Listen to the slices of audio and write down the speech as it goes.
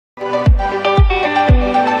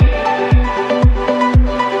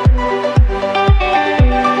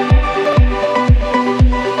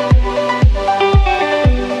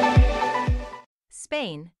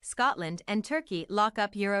Scotland and Turkey lock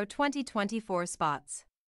up Euro 2024 spots.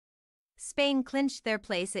 Spain clinched their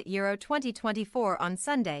place at Euro 2024 on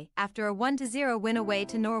Sunday after a 1-0 win away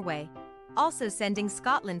to Norway, also sending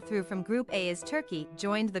Scotland through from Group A as Turkey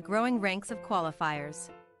joined the growing ranks of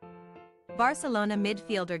qualifiers. Barcelona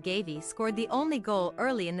midfielder Gavi scored the only goal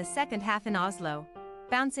early in the second half in Oslo,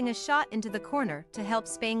 bouncing a shot into the corner to help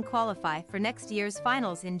Spain qualify for next year's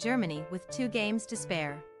finals in Germany with 2 games to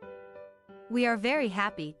spare. "We are very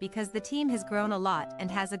happy because the team has grown a lot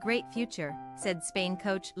and has a great future," said Spain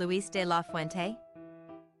coach Luis de la Fuente.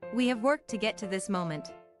 "We have worked to get to this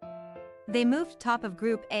moment." They moved top of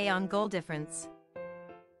Group A on goal difference.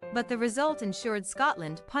 But the result ensured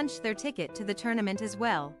Scotland punched their ticket to the tournament as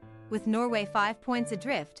well, with Norway 5 points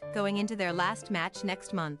adrift going into their last match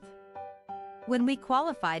next month. "When we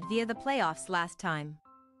qualified via the playoffs last time,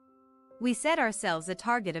 we set ourselves a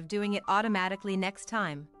target of doing it automatically next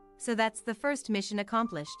time, so that's the first mission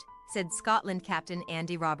accomplished," said Scotland captain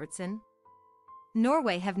Andy Robertson.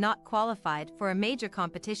 Norway have not qualified for a major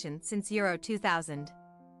competition since Euro 2000.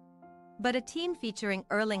 But a team featuring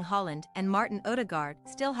Erling Haaland and Martin Odegaard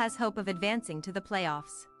still has hope of advancing to the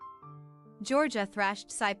playoffs. Georgia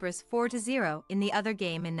thrashed Cyprus 4-0 in the other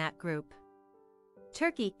game in that group.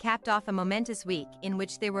 Turkey capped off a momentous week in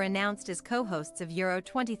which they were announced as co-hosts of Euro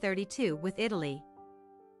 2032 with Italy,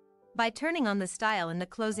 by turning on the style in the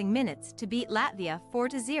closing minutes to beat Latvia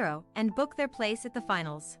 4-0 and book their place at the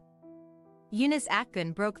finals. Yunus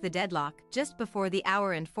Akgün broke the deadlock just before the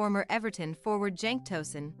hour and former Everton forward Cenk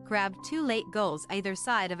Tosun grabbed 2 late goals either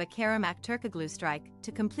side of a Kerem Aktürkoğlu strike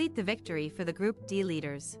to complete the victory for the Group D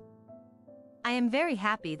leaders. "I am very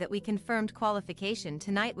happy that we confirmed qualification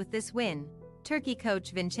tonight with this win," Turkey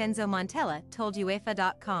coach Vincenzo Montella told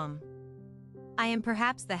UEFA.com. "I am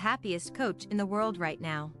perhaps the happiest coach in the world right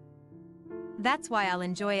now. That's why I'll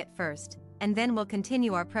enjoy it first, and then we'll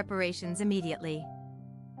continue our preparations immediately."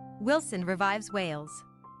 Wilson revives Wales.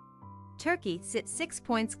 Turkey sits 6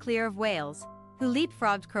 points clear of Wales, who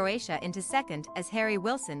leapfrogged Croatia into second as Harry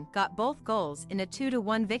Wilson got both goals in a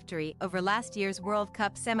 2-1 victory over last year's World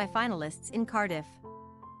Cup semi-finalists in Cardiff.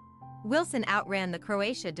 Wilson outran the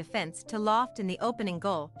Croatia defense to loft in the opening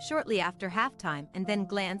goal shortly after halftime and then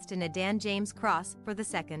glanced in a Dan James cross for the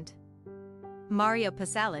second. Mario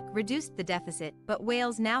Pasalic reduced the deficit, but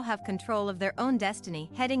Wales now have control of their own destiny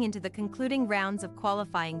heading into the concluding rounds of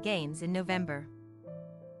qualifying games in November.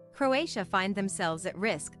 Croatia find themselves at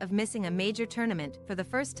risk of missing a major tournament for the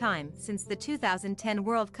first time since the 2010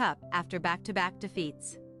 World Cup after back-to-back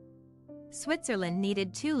defeats. Switzerland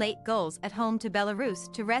needed 2 late goals at home to Belarus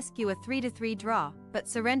to rescue a 3-3 draw, but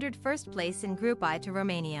surrendered first place in Group I to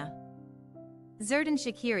Romania. Xherdan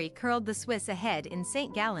Shaqiri curled the Swiss ahead in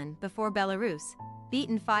St. Gallen before Belarus,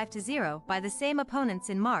 beaten 5-0 by the same opponents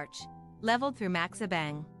in March, leveled through Max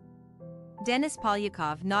Abang. Denis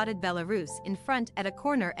Polyakov nodded Belarus in front at a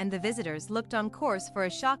corner and the visitors looked on course for a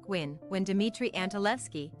shock win when Dmitry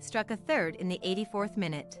Antelevsky struck a third in the 84th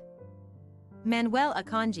minute. Manuel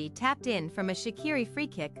Akanji tapped in from a Shaqiri free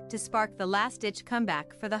kick to spark the last-ditch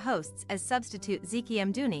comeback for the hosts as substitute Zeki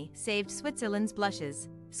Amdouni saved Switzerland's blushes,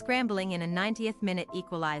 scrambling in a 90th minute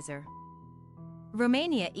equalizer.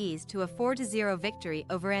 Romania eased to a 4-0 victory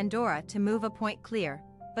over Andorra to move a point clear,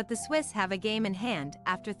 but the Swiss have a game in hand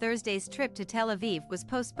after Thursday's trip to Tel Aviv was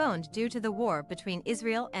postponed due to the war between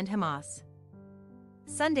Israel and Hamas.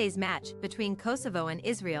 Sunday's match between Kosovo and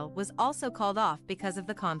Israel was also called off because of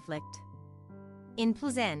the conflict. In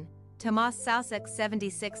Plzeň, Tomáš Souček's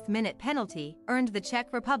 76th minute penalty earned the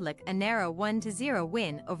Czech Republic a narrow 1-0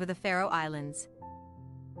 win over the Faroe Islands,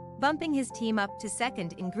 bumping his team up to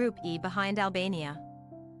second in Group E behind Albania.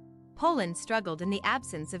 Poland struggled in the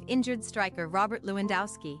absence of injured striker Robert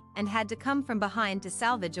Lewandowski and had to come from behind to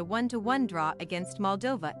salvage a 1-1 draw against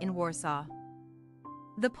Moldova in Warsaw.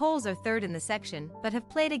 The Poles are third in the section but have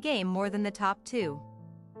played a game more than the top 2.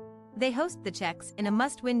 They host the Czechs in a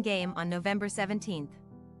must-win game on November 17th.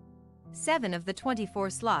 7 of the 24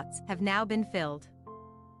 slots have now been filled.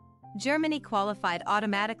 Germany qualified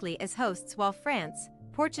automatically as hosts while France,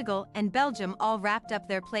 Portugal, and Belgium all wrapped up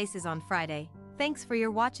their places on Friday. Thanks for your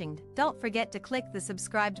watching. Don't forget to click the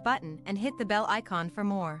subscribed button and hit the bell icon for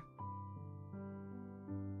more.